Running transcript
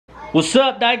What's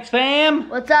up, Dyches fam?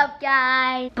 What's up,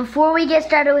 guys? Before we get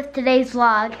started with today's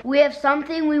vlog, we have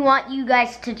something we want you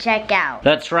guys to check out.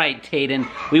 That's right, Tayden.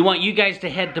 We want you guys to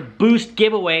head to Boost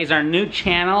Giveaways, our new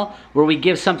channel, where we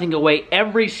give something away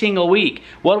every single week.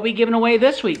 What are we giving away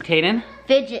this week, Tayden?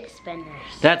 Fidget spinners.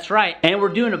 That's right. And we're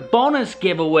doing a bonus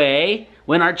giveaway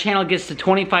when our channel gets to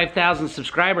 25,000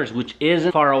 subscribers, which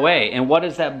isn't far away. And what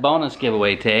is that bonus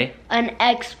giveaway, Tay? An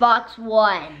Xbox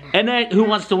One. And then who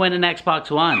wants to win an Xbox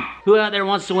One? Who out there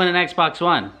wants to win an Xbox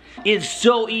One? It's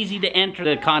so easy to enter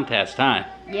the contest, huh?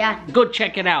 Yeah. Go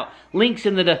check it out. Links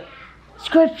in the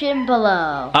description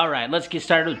below. All right, let's get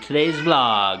started with today's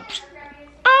vlog.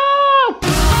 Oh!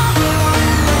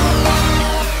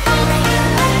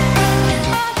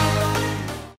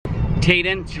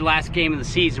 Tayden, it's your last game of the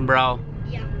season, bro.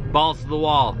 Yeah. Balls to the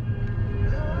wall.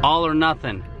 All or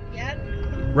nothing. Yep.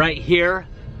 Right here.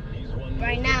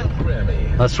 Right now.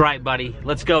 That's right, buddy.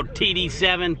 Let's go,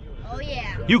 TD7. Oh,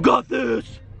 yeah. You got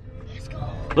this. Let's go.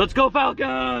 Let's go,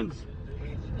 Falcons.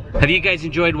 Have you guys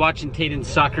enjoyed watching Tayden's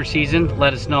soccer season?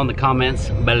 Let us know in the comments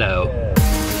below.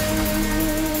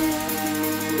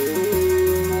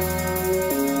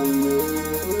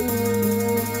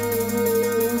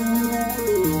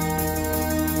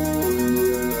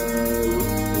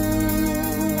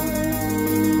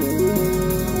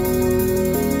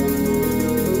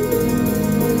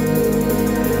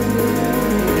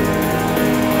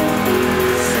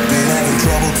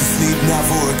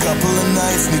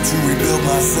 Need to rebuild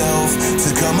myself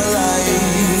to come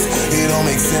alive. It all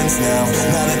makes sense now,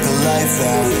 now that the lights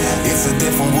out. It's a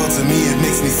different world to me, it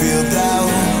makes me feel down.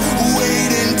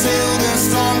 Wait until the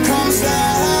storm comes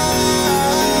out,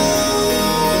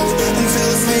 until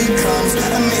the sleep comes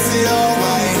and makes it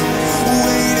alright.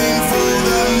 Waiting for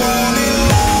the morning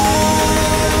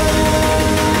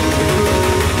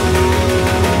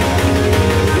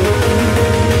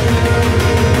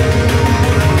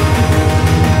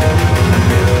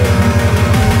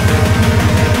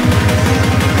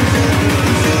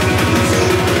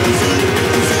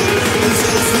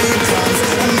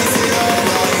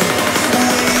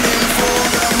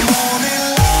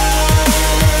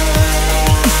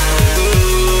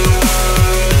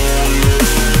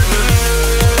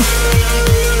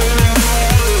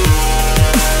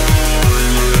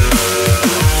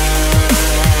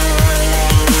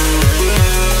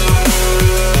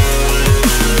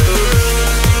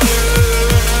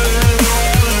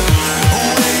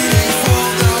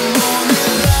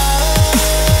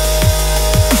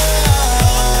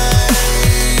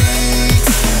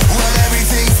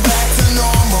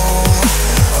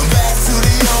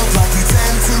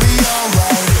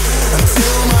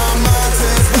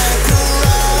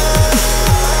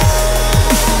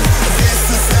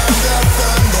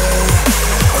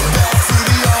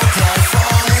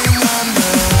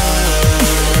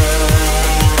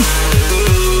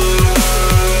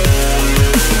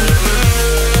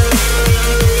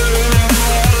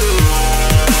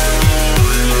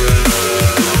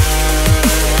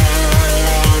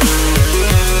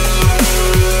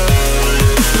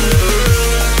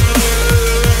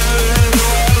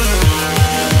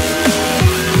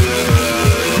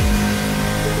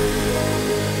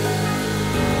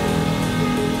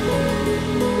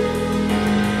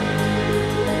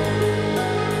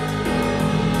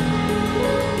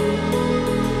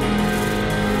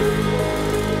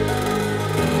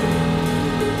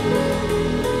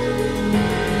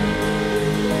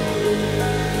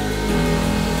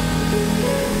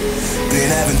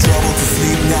having trouble to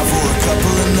sleep now for a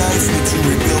couple of nights. Need to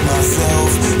rebuild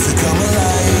myself to come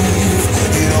alive.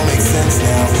 It all makes sense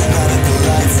now, now that the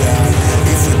lights out.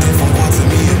 It's a different world to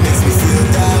me, it makes me feel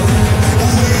down.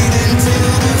 Wait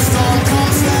until the storm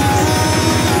comes out,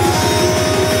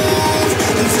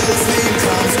 until the sleep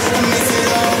comes and makes it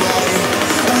alright.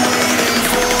 Waiting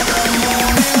for the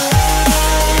morning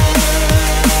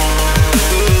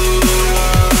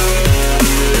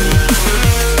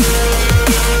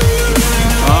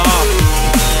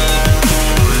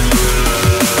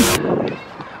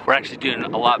We're actually doing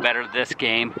a lot better this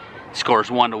game. Scores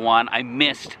 1-1. I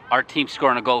missed our team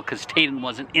scoring a goal because Tayden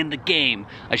wasn't in the game.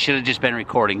 I should have just been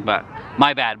recording, but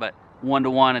my bad. But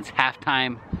 1-1, it's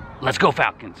halftime. Let's go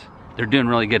Falcons. They're doing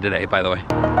really good today, by the way.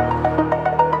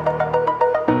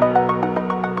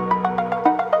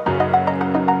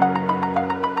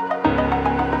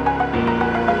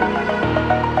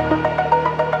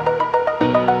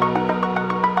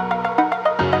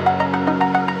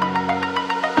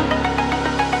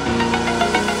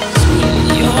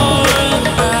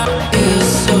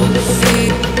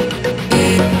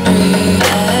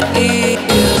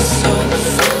 is so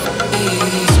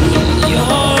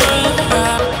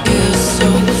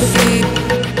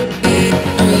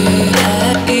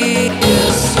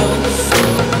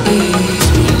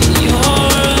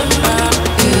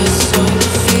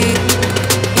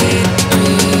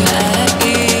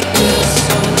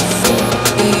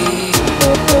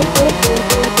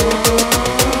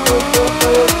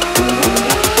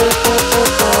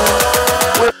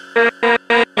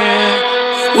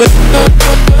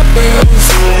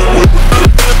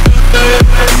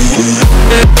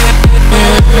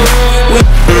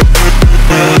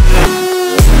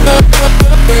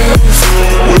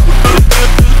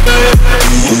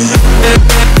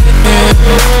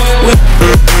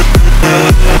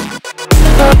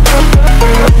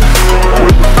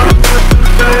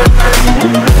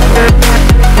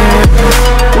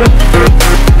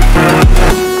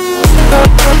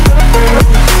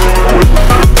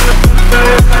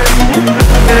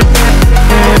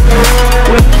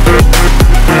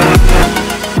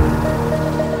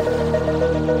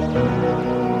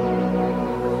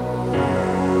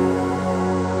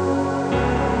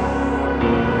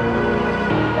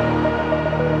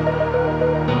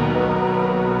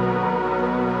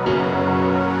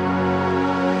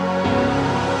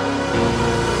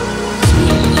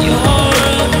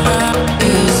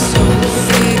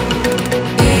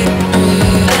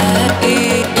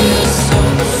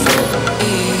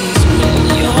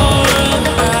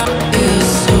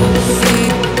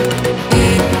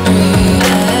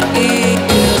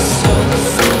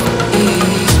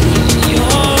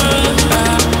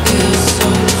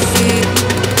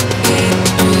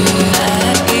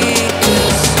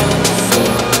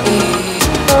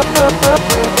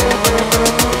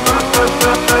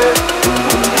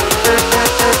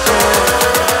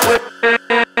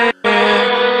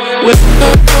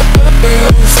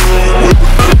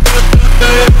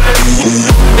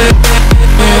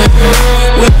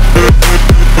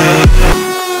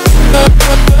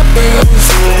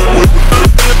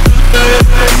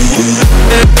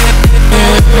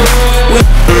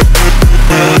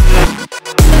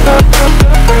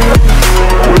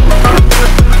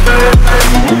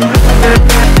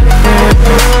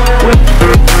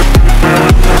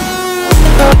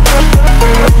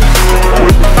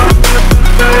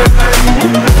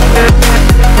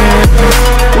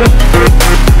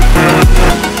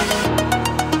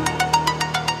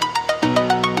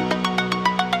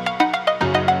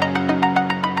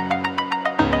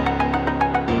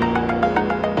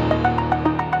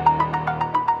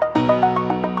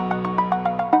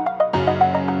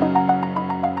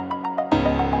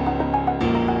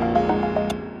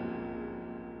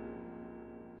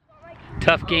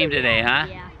Tough game today, huh?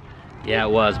 Yeah. Yeah,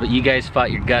 it was. But you guys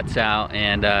fought your guts out,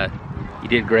 and you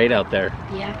did great out there.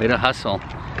 Yeah. Way to hustle.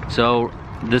 So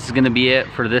this is going to be it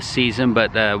for this season,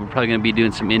 but we're probably going to be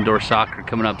doing some indoor soccer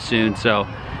coming up soon. So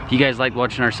if you guys like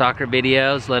watching our soccer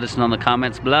videos, let us know in the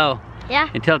comments below. Yeah.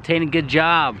 And tell Tayden, good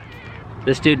job.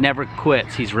 This dude never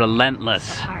quits. He's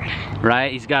relentless.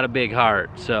 Right? He's got a big heart.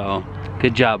 So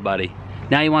good job, buddy.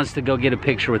 Now he wants to go get a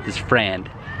picture with his friend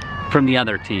from the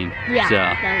other team. Yeah.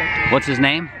 So what's his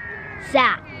name?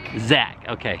 Zach. Zach.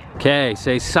 Okay. Okay,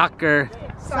 say soccer.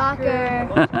 Soccer.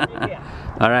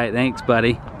 All right, thanks,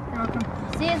 buddy.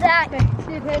 See you, Zach.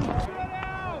 See you, Pin.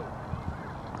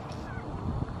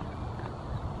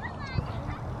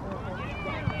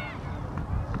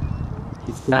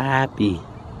 He's so happy.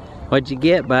 What'd you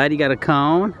get, bud? You got a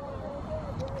cone?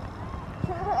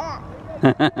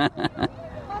 Guys,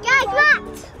 look.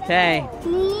 Okay.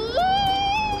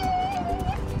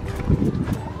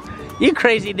 You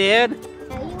crazy dude.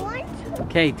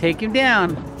 Okay, take him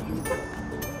down.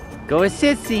 Go with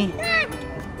Sissy.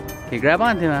 Okay, grab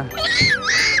onto him.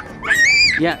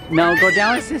 Yeah, no, go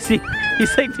down with Sissy.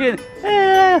 He's like doing,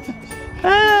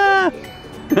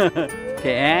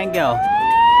 Okay, and go.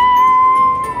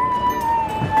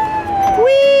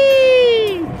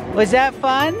 Whee! Was that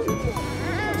fun?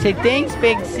 Say thanks,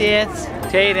 big sis.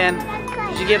 Tayden,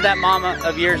 did you give that mama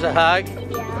of yours a hug?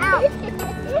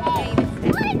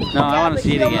 No, I want to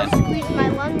see it again. My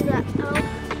lungs up.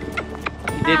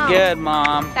 You did good,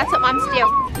 Mom. That's what moms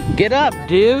do. Get up,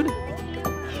 dude.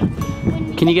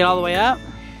 Can you get all the way up?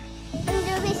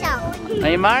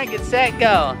 Hey, Mark, get set,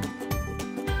 go.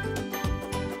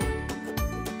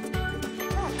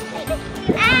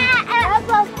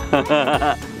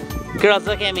 Girls,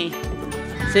 look at me.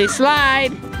 Say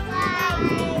slide.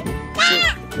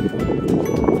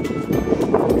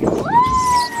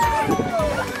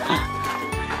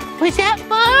 Was that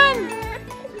fun?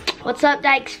 What's up,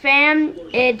 Dyches fam?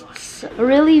 It's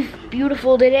really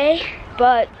beautiful today,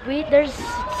 but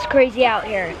it's crazy out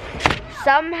here.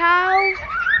 Somehow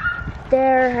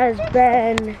there has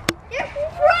been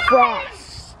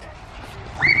frost.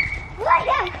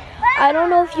 I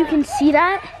don't know if you can see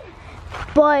that,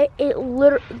 but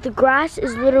the grass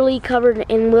is literally covered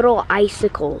in little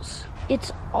icicles.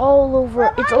 It's all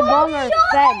over. It's along our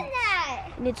fence,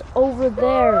 and it's over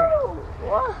there.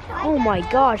 Oh my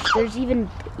gosh, there's even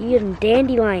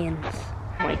dandelions.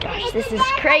 Oh my gosh, this is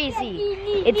crazy.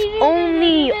 It's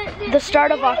only the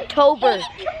start of October,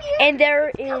 and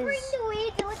there is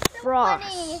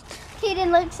frost.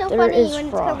 Tayden looks so There funny is when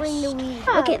it's frost. covering the weeds.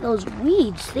 Look at those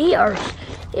weeds. They are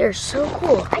so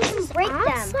cool. I can break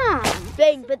them.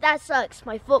 Bang, but that sucks.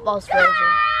 My football's frozen.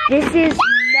 This is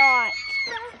not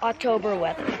October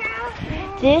weather.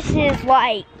 This is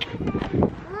like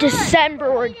December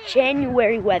or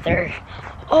January weather.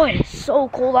 Oh, it is so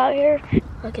cold out here.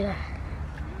 Look at that.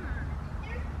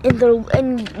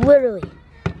 And literally,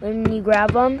 when you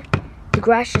grab them, the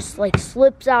grass just like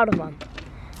slips out of them.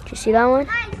 Do you see that one?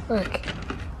 Look,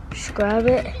 just grab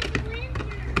it.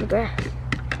 The grass.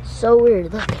 So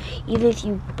weird. Look, even if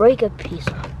you break a piece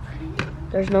off,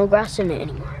 there's no grass in it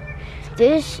anymore.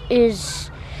 This is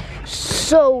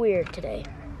so weird today.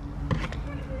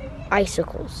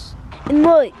 Icicles. And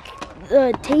look,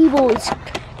 the table is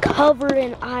covered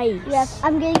in ice. Yes,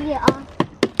 I'm getting it off.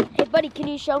 Hey buddy, can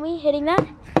you show me hitting that?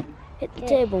 Hit the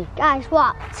table. Guys,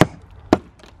 watch.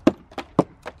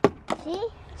 See?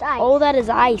 It's ice. Oh, that is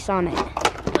ice on it.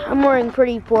 I'm wearing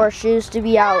pretty poor shoes to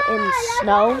be out in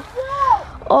snow.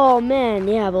 Oh man,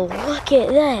 yeah, but look at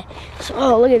that.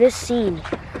 Oh, look at this scene.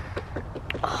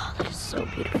 Oh, that is so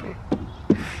beautiful.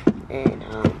 And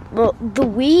well, the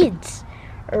weeds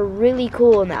are really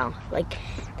cool now. Like,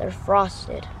 they're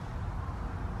frosted.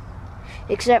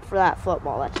 Except for that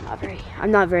football.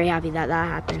 I'm not very happy that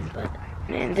happened, but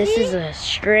man, this is a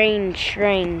strange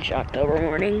October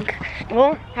morning.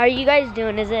 Well, how are you guys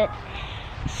doing? Is it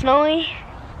snowy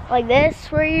like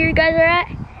this where you guys are at?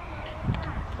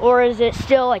 Or is it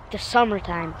still like the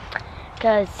summertime?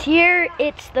 Because here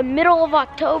it's the middle of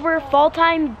October, fall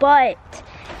time, but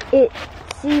it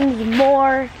seems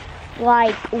more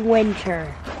like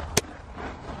winter.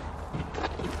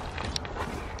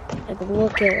 Like,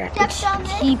 look at that. It's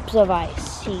heaps of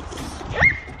ice.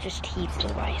 Just heaps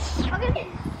of ice. Okay.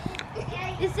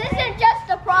 This isn't just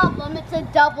a problem, it's a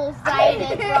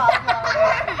double-sided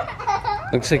problem.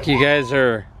 Looks like you guys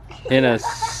are in a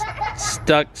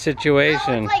stuck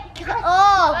situation. It's like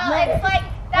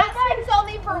That one's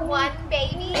only for one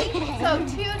baby, so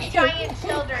 2 giant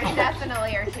children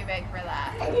definitely are too big for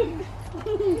that.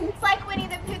 It's like Winnie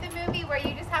the Pooh the movie where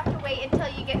you just have to wait until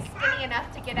you get skinny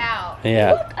enough to get out.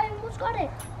 Yeah. Look, I almost got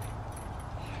it.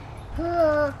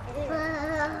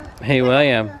 Hey,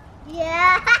 William.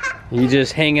 Yeah. You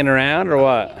just hanging around or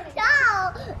what? No,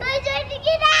 I'm trying to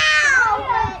get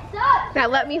out. Now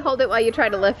let me hold it while you try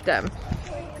to lift him.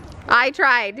 I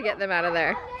tried to get them out of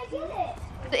there.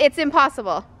 It's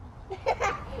impossible.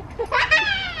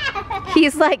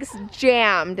 He's like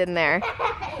jammed in there.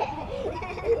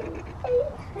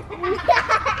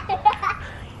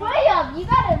 William, you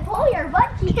gotta pull your butt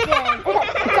cheeks in.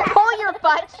 Pull your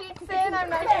butt cheeks in? I'm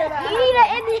not sure that. You need to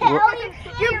inhale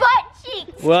your butt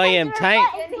cheeks. William,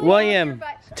 William,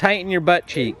 tighten your butt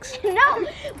cheeks. No,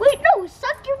 wait, no,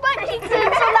 suck your butt cheeks in so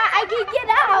that I can get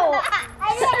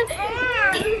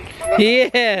out. He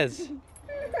is.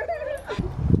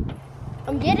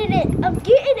 I'm getting it. I'm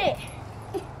getting it.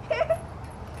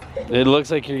 It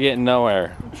looks like you're getting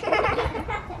nowhere.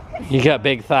 You got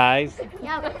big thighs?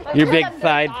 Yeah. You're a big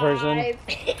thighed person.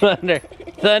 Thunder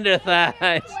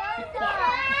thighs.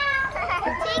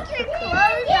 Take your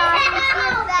clothes off and see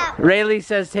if that. Rayleigh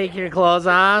says take your clothes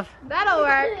off. That'll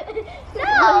work.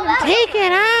 No, that's Take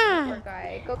it off.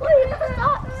 Okay, go. William,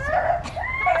 stop.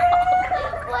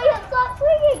 William, stop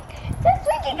swinging. Stop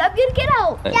swinging. I'm gonna get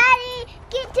out. Daddy,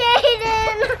 get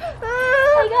Tayden. I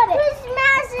got it. He's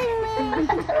smashing me.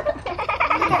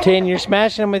 Tayden, you're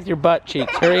smashing them with your butt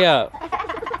cheeks. Hurry up.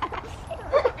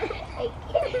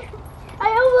 I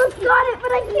almost got it,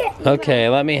 but I can't. Okay,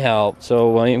 let me help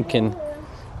so William can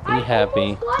be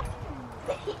happy.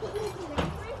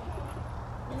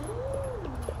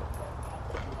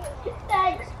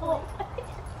 Thanks.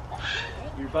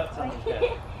 Your butt's on the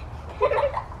bed.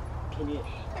 Can you?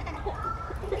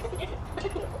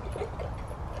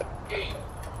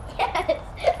 Yes.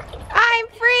 I'm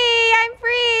free! I'm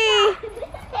free!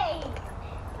 Hey.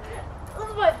 This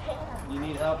is my pants. You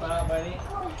need help out, buddy?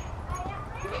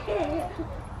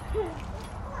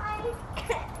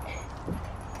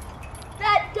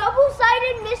 That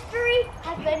double-sided mystery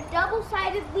has been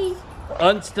double-sidedly.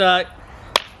 Unstuck.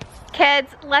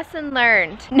 Kids, lesson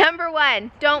learned. Number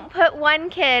 1, don't put one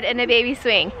kid in a baby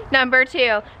swing. Number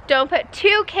 2, don't put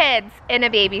 2 kids in a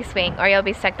baby swing or you'll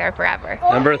be stuck there forever.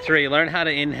 Number 3, learn how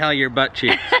to inhale your butt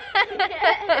cheeks.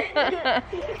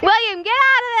 William, get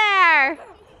out of there!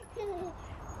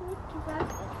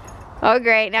 Oh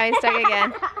great, now he's stuck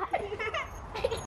again.